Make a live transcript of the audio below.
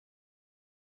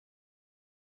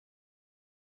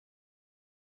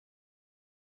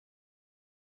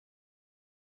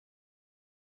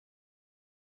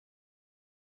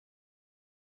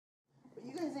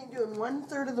doing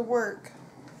 1/3 of the work.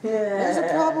 There's a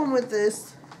problem with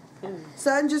this.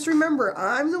 Son, just remember,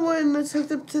 I'm the one that's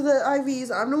hooked up to the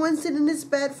IVs. I'm the one sitting in this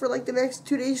bed for like the next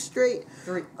 2 days straight.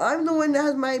 3. I'm the one that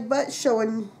has my butt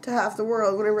showing to half the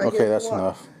world whenever I get Okay, that's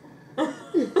enough.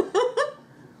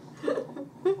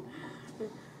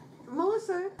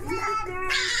 Melissa.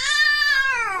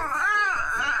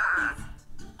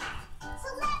 So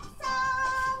let's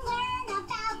all learn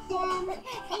about them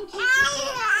and keep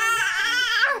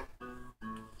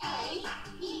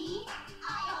A-E-I-O-U.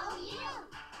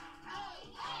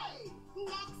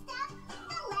 Next up,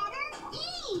 the letter E.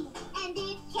 And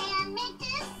it can make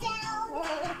this sound.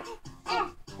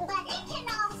 But it can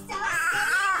also say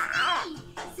its name.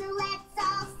 So let's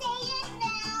all say it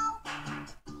now.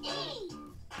 E.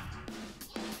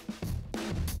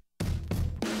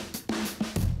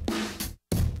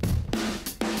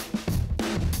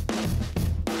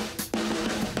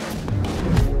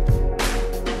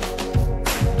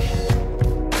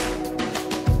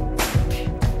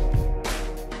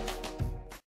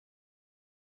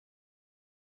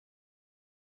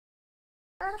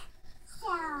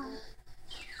 Sound.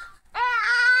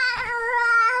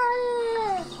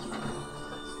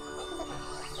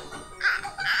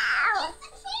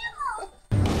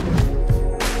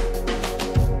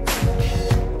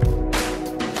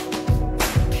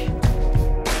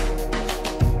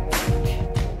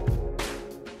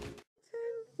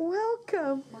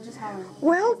 Welcome.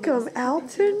 Welcome,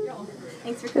 Alton.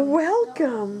 Thanks for coming.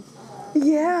 Welcome.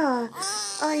 Yeah,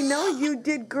 I know you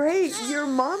did great. Your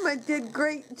mama did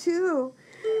great too.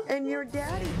 And your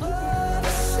daddy.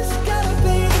 This has gotta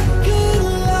be a good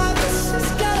life. This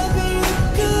has gotta be a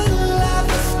good life.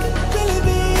 This could really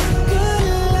be a good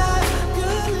life.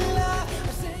 Good life.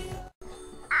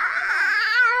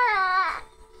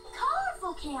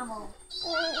 Colorful camel.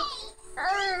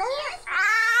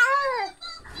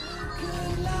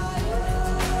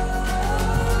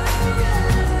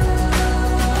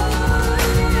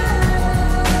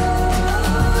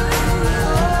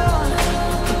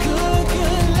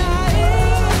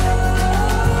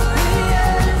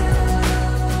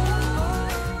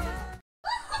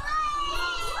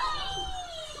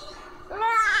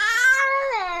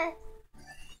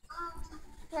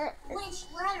 Which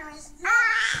letter is this?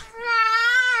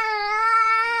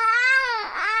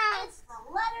 It's the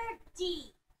letter D.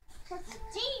 The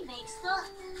D makes the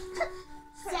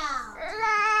sound.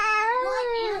 What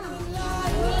animal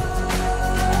makes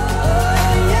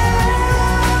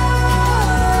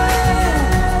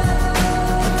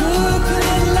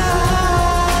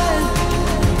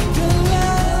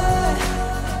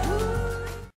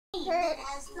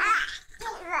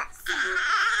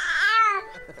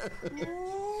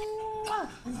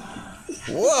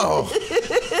Whoa,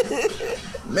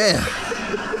 man!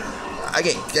 I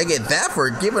get that for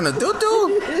giving a doo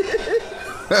doo.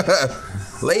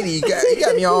 Lady, you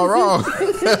got me all wrong.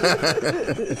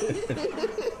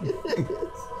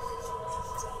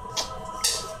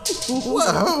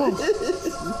 Whoa!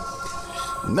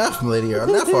 Enough, lady.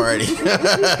 Enough already.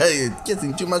 You're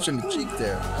kissing too much on the cheek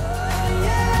there.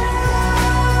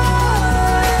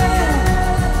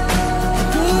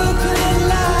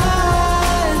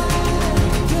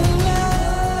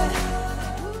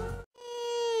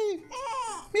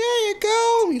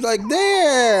 Like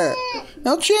that.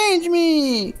 Now change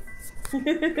me.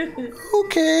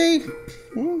 Okay.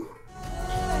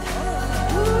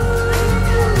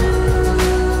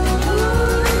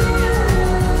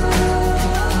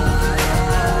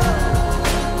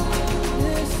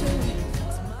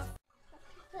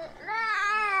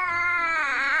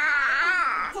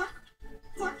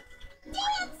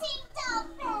 dancing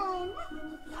dolphin?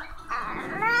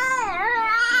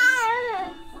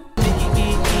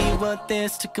 What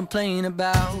there's to complain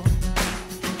about?